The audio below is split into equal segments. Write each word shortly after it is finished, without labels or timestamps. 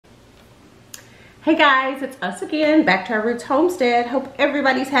Hey guys, it's us again, back to our roots homestead. Hope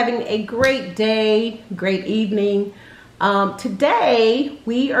everybody's having a great day, great evening. Today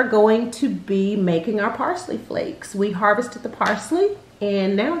we are going to be making our parsley flakes. We harvested the parsley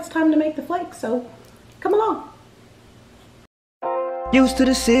and now it's time to make the flakes, so come along. Used to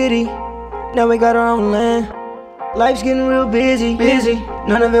the city, now we got our own land. Life's getting real busy,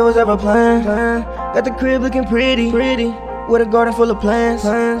 none of it was ever planned. Got the crib looking pretty, with a garden full of plants.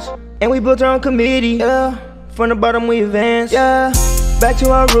 And we built our own committee, yeah. From the bottom we advance, yeah. Back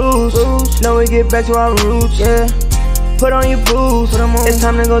to our roots, now we get back to our roots, yeah. Put on your boots, it's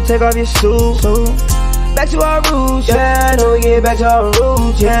time to go take off your suit. Back to our roots, yeah. Now we get back to our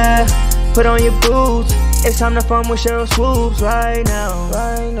roots, yeah. Put on your boots, it's time to farm with Cheryl Swoops right now,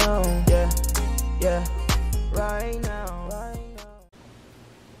 yeah, right now.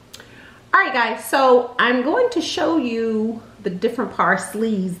 Alright guys, so I'm going to show you the different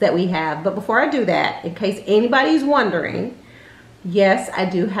parsleys that we have, but before I do that, in case anybody's wondering, yes, I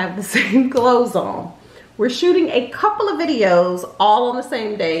do have the same clothes on. We're shooting a couple of videos all on the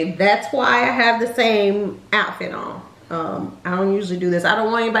same day. That's why I have the same outfit on. I don't usually do this. I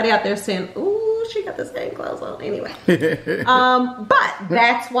don't want anybody out there saying, ooh, she got the same clothes on. Anyway, but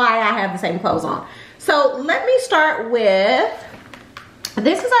that's why I have the same clothes on. So let me start with,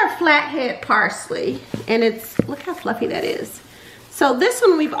 this is our flathead parsley, and it's, look how fluffy that is. So this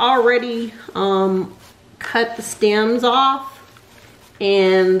one we've already cut the stems off,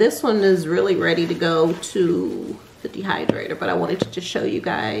 and this one is really ready to go to the dehydrator, but I wanted to just show you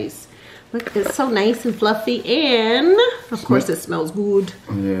guys. Look, it's so nice and fluffy, and of course it smells good.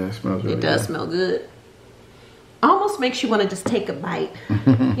 Yeah, it smells really good. It does smell good. Almost makes you want to just take a bite.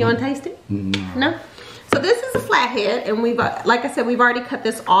 You want to taste it? No? So this is a flathead, and we've, like I said, we've already cut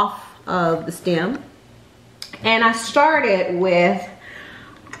this off of the stem. And I started with,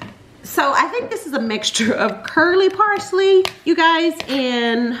 so I think this is a mixture of curly parsley, you guys,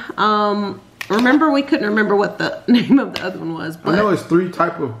 and remember, we couldn't remember what the name of the other one was. But I know it's 3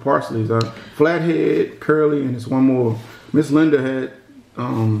 types of parsleys, flathead, curly, and it's one more. Miss Linda had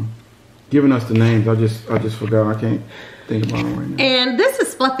given us the names. I just forgot. I can't think about them right now. And this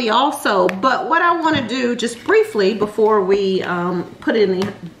is fluffy also, but what I want to do just briefly before we put it in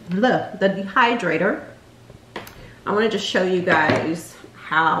the dehydrator, I want to just show you guys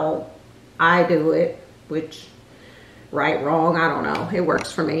how I do it, which, right, wrong, I don't know. It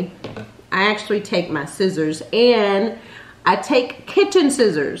works for me. I actually take my scissors, and I take kitchen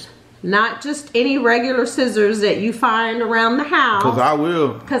scissors, not just any regular scissors that you find around the house. Because I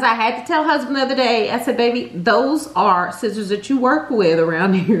will. Because I had to tell husband the other day, I said, baby, those are scissors that you work with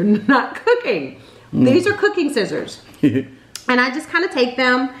around here, not cooking. These are cooking scissors. And I just kind of take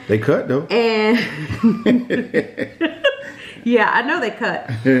them. They cut though. And yeah, I know they cut.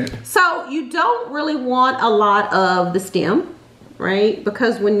 So you don't really want a lot of the stem, right?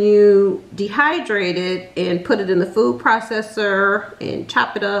 Because when you dehydrate it and put it in the food processor and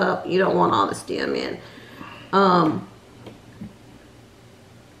chop it up, you don't want all the stem in.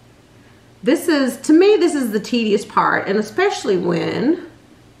 This is, to me, this is the tedious part, and especially when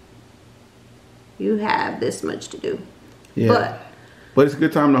you have this much to do. Yeah. But it's a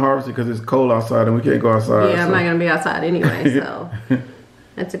good time to harvest it because it's cold outside and we can't go outside. Yeah, I'm not going to be outside anyway, so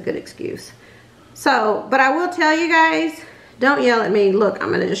that's a good excuse. So, but I will tell you guys, don't yell at me. Look, I'm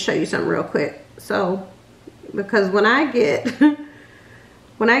going to just show you something real quick. So, because when I get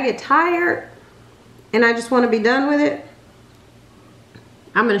tired and I just want to be done with it,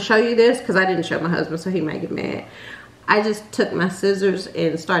 I'm going to show you this because I didn't show my husband, so he might get mad. I just took my scissors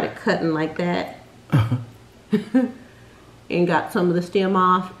and started cutting like that. And got some of the stem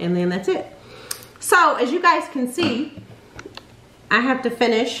off, and then that's it. So as you guys can see, I have to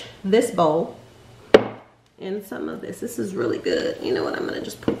finish this bowl and some of this. This is really good. You know what, I'm gonna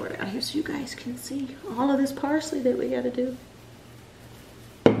just pour it out here so you guys can see all of this parsley that we gotta do.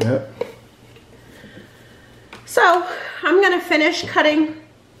 Yep. So I'm gonna finish cutting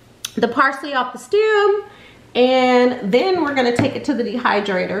the parsley off the stem, and then we're gonna take it to the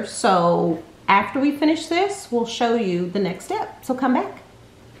dehydrator. So after we finish this, we'll show you the next step. So come back.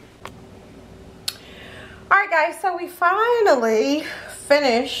 All right, guys, so we finally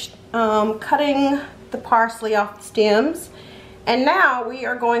finished cutting the parsley off the stems. And now we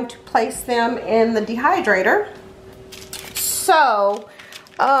are going to place them in the dehydrator. So,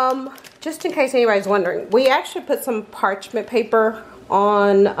 just in case anybody's wondering, we actually put some parchment paper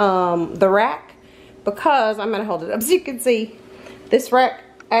on the rack because, I'm gonna hold it up so you can see, this rack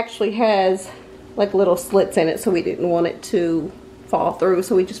actually has like little slits in it, so we didn't want it to fall through,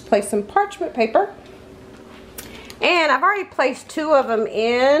 so we just placed some parchment paper. And I've already placed 2 of them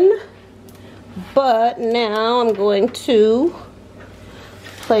in But now I'm going to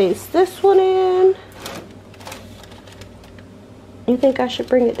place this one in. You think I should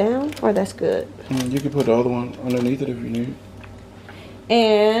bring it down, or that's good? You can put the other one underneath it if you need.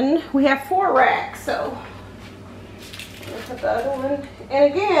 And we have 4 racks, so we'll put the other one.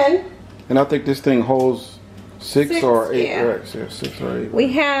 And again, and I think this thing holds 6 or 8 yeah. racks. Yeah, 6 or 8.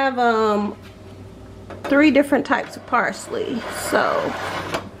 We have 3 different types of parsley. So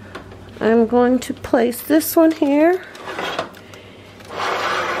I'm going to place this one here.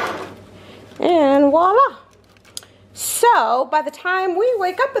 And voila. So by the time we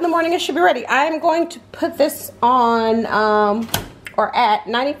wake up in the morning, it should be ready. I'm going to put this on or at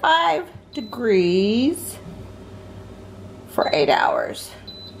 95 degrees for 8 hours.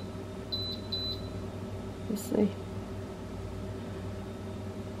 Let's see.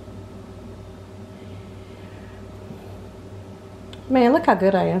 Man, look how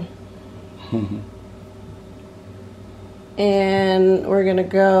good I am. And we're gonna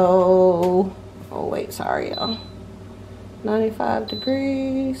go, oh wait, sorry y'all. 95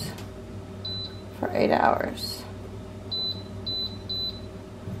 degrees for 8 hours.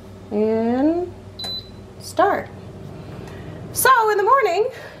 And start. So in the morning,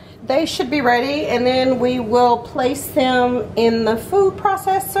 they should be ready, and then we will place them in the food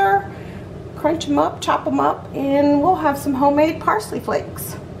processor, crunch them up, chop them up, and we'll have some homemade parsley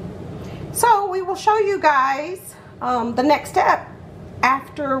flakes. So we will show you guys the next step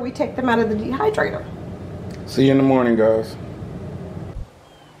after we take them out of the dehydrator. See you in the morning, guys.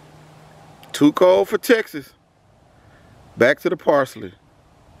 Too cold for Texas. Back to the parsley.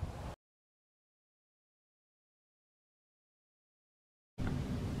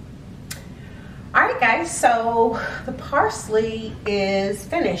 Alright guys, so the parsley is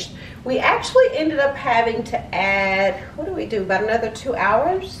finished. We actually ended up having to add, what do we do, about another 2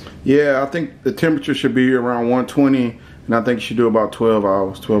 hours? Yeah, I think the temperature should be around 120, and I think you should do about 12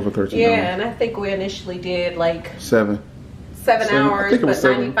 hours, 12 or 13 yeah, hours. and I think we initially did like 7 hours, but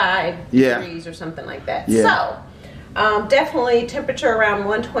 7. 95 Yeah. degrees or something like that. Yeah. So, definitely temperature around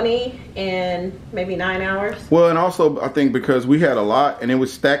 120 and maybe 9 hours. Well, and also I think because we had a lot and it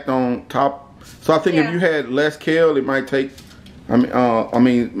was stacked on top, so I think if Yeah. you had less kale, it might take, I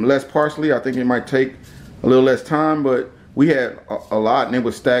mean less parsley, I think it might take a little less time, but we had a lot and it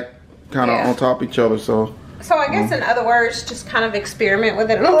was stacked kind of on top of each other, so. So I guess in other words, just kind of experiment with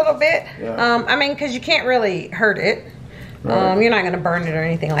it a little bit. Yeah. I mean, because you can't really hurt it. Right. You're not going to burn it or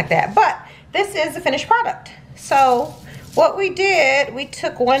anything like that. But this is the finished product. So what we did, we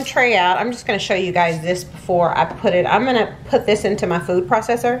took one tray out. I'm just going to show you guys this before I put it. I'm going to put this into my food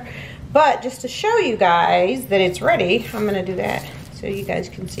processor. But just to show you guys that it's ready, I'm going to do that so you guys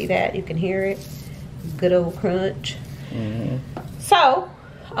can see that. You can hear it. Good old crunch. Mm-hmm. So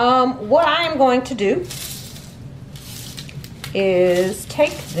what I am going to do is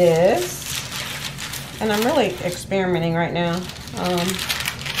take this, and I'm really experimenting right now.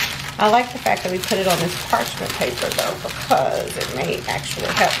 I like the fact that we put it on this parchment paper though, because it may actually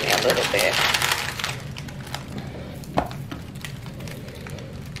help me a little bit.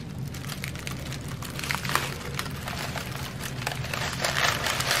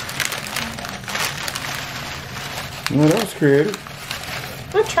 Well, that was creative.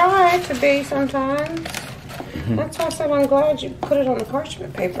 I try to be sometimes. That's why I said I'm glad you put it on the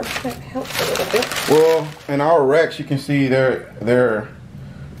parchment paper. That helps a little bit. Well, in our racks, you can see they're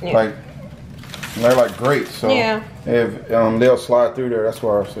like great. So yeah. If they'll slide through there, that's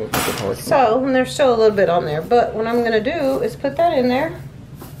why I said put the parchment. So, and there's still a little bit on there, but what I'm gonna do is put that in there.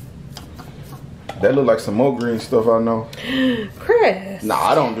 That look like some more green stuff, I know. Chris. Nah,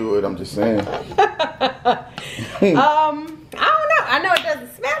 I don't do it. I'm just saying. I don't know. I know it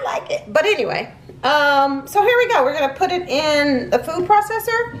doesn't smell like it, but anyway. So here we go. We're gonna put it in the food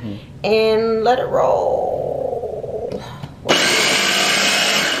processor and let it roll.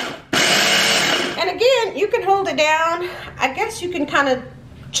 And again, you can hold it down. I guess you can kind of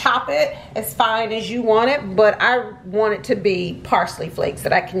chop it as fine as you want it, but I want it to be parsley flakes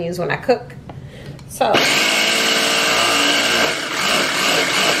that I can use when I cook. So.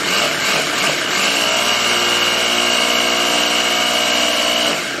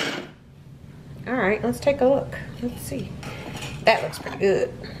 Alright, let's take a look. Let's see. That looks pretty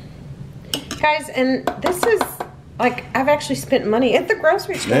good. Guys, and this is, like, I've actually spent money at the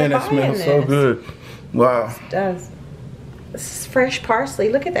grocery store Man, that buying smells this. so good. Wow. It does. This is fresh parsley.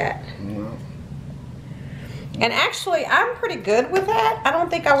 Look at that. Yeah. And actually, I'm pretty good with that. I don't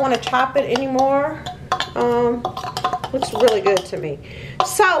think I want to chop it anymore. Looks really good to me.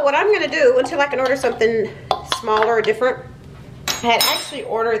 So what I'm going to do, until I can order something smaller or different, I had actually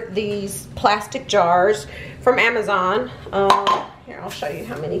ordered these plastic jars from Amazon. Here, I'll show you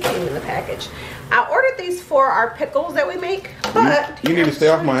how many came in the package. I ordered these for our pickles that we make, but... You need to stay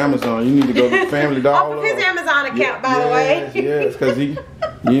off my Amazon. You need to go to Family Dollar. Off of his Amazon account, by the way. Yes, because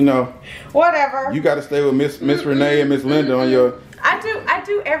you know. Whatever. You got to stay with Miss Renee and Miss Linda on your... I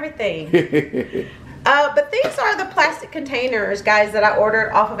do everything. But these are the plastic containers, guys, that I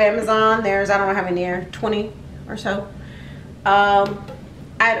ordered off of Amazon. There's, I don't know how many there, 20 or so. I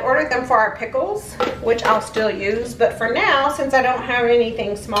had ordered them for our pickles, which I'll still use. But for now, since I don't have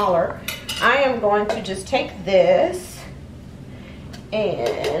anything smaller, I am going to just take this.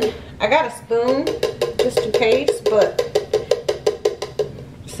 And I got a spoon just in case, but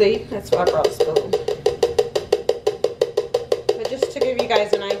see, that's why I brought a spoon. But just to give you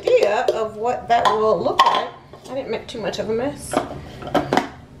guys an idea of what that will look like. I didn't make too much of a mess.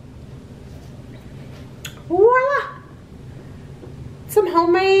 Voila! Some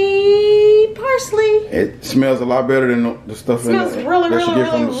homemade parsley. It smells a lot better than the stuff in smells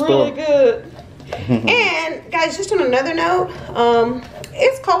really good. And guys, just on another note,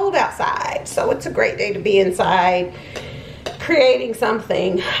 it's cold outside, so it's a great day to be inside creating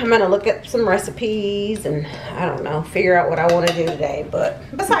something. I'm gonna look at some recipes and I don't know, figure out what I want to do today. But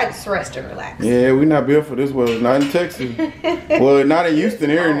besides rest and relax. Yeah, we're not built for this weather. Not in Texas. Well, not in Houston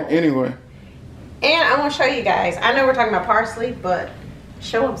here anyway. And I want to show you guys. I know we're talking about parsley, but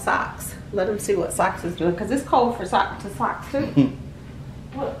show them socks. Let them see what socks is doing, because it's cold for socks too.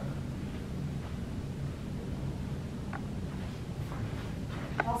 Look.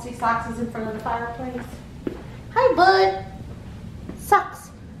 Y'all see socks is in front of the fireplace. Hi, bud.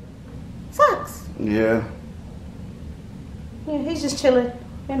 Socks. Socks. Yeah. Yeah, he's just chilling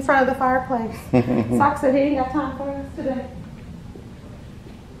in front of the fireplace. Socks said he ain't got time for us today.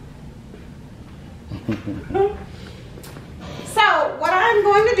 So what I'm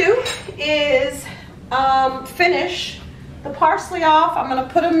going to do is finish the parsley off. I'm going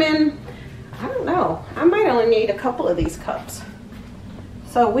to put them in, I don't know, I might only need a couple of these cups.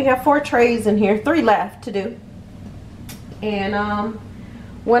 So we have 4 trays in here, 3 left to do. And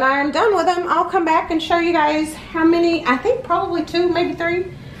when I'm done with them, I'll come back and show you guys how many. I think probably 2, maybe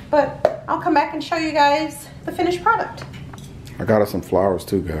 3, but I'll come back and show you guys the finished product. I got us some flowers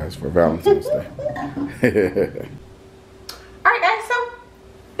too, guys, for Valentine's Day. Alright guys, so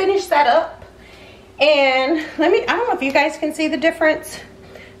finish that up. And I don't know if you guys can see the difference.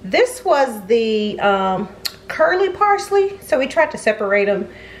 This was the curly parsley, so we tried to separate them.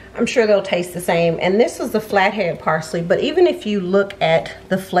 I'm sure they'll taste the same. And this was the flathead parsley, but even if you look at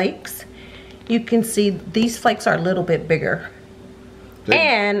the flakes, you can see these flakes are a little bit bigger.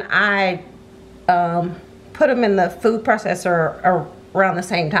 And I put them in the food processor around the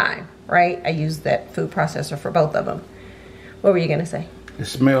same time, right? I used that food processor for both of them. What were you gonna say?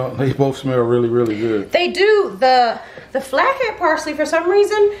 They both smell really, really good. They do. The flathead parsley, for some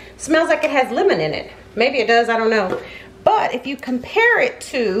reason, smells like it has lemon in it. Maybe it does, I don't know. But if you compare it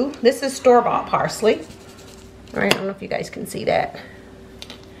to, this is store-bought parsley. All right, I don't know if you guys can see that.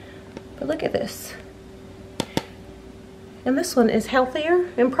 But look at this. And this one is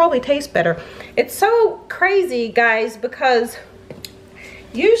healthier and probably tastes better. It's so crazy, guys, because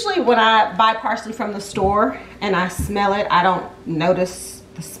usually when I buy parsley from the store and I smell it, I don't notice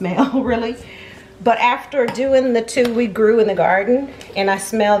the smell really. But after doing the 2 we grew in the garden, and I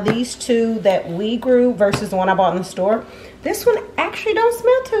smell these 2 that we grew versus the one I bought in the store, this one actually don't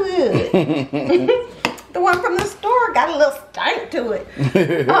smell too good. The one from the store got a little stank to it.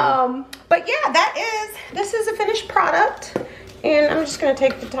 But yeah, this is a finished product. And I'm just gonna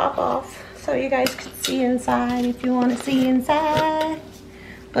take the top off so you guys can see inside if you wanna see inside.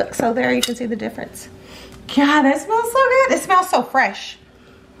 Look, so there you can see the difference. God, that smells so good. It smells so fresh.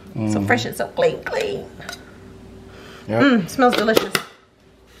 So fresh and so clean. Yep. Smells delicious.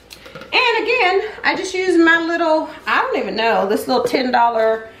 And again, I just use my little, I don't even know, this little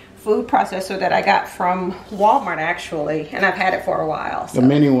 $10 food processor that I got from Walmart actually, and I've had it for a while. So. The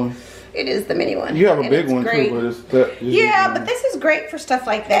mini one. It is the mini one. You have a big one too, but it's that. Yeah, but this is great for stuff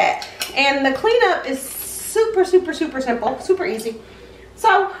like that. And the cleanup is super, super, super simple, super easy.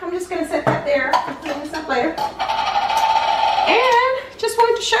 So I'm just gonna set that there. I'll clean this up later. And just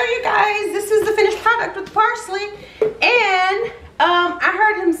wanted to show you guys, this is the finished product with the parsley. And I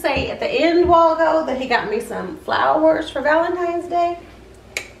heard him say at the end a while ago that he got me some flowers for Valentine's Day.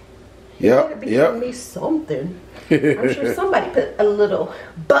 Yep. Giving me something. I'm sure somebody put a little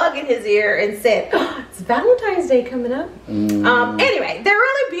bug in his ear and said, oh, it's Valentine's Day coming up. Anyway, they're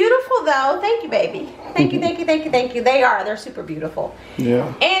really beautiful though. Thank you, baby. Thank you, thank you, thank you, thank you. They are. They're super beautiful. Yeah.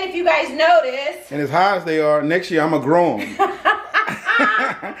 And if you guys notice. And as high as they are, next year I'm going to grow them.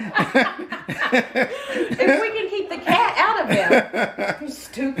 If we can keep the cat out of them. You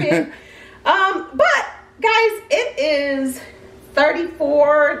stupid. But guys, it is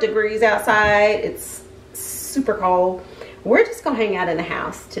 34 degrees outside. It's super cold. We're just gonna hang out in the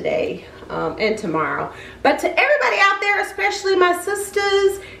house today and tomorrow. But to everybody out there, especially my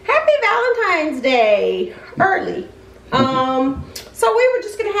sisters, happy Valentine's Day early. So we were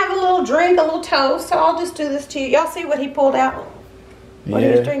just gonna have a little drink, a little toast. So I'll just do this to you. Y'all see what he pulled out? What he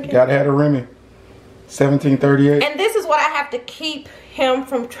was drinking? Gotta have a Remy. 1738. And this is what I have to keep him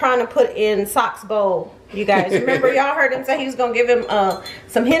from trying to put in Sock's bowl. You guys remember, y'all heard him say he was gonna give him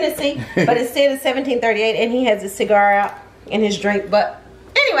some Hennessy, but instead it's 1738, and he has his cigar out in his drink. But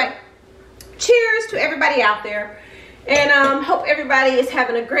anyway, cheers to everybody out there, and hope everybody is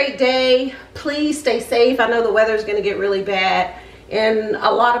having a great day. Please stay safe. I know the weather is gonna get really bad in a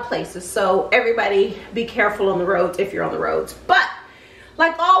lot of places, so everybody be careful on the roads if you're on the roads. But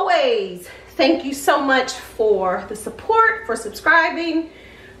like always, thank you so much for the support, for subscribing,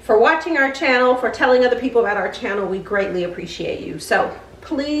 for watching our channel, for telling other people about our channel. We greatly appreciate you. So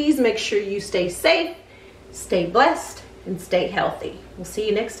please make sure you stay safe, stay blessed, and stay healthy. We'll see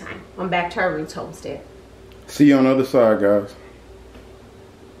you next time on Back to Our Roots Homestead. See you on the other side, guys.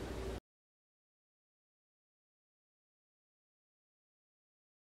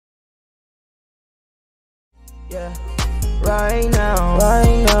 Yeah, right now,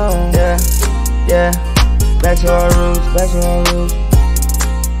 yeah, yeah. Back to our roots, back to our roots,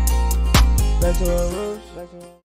 back to our roots.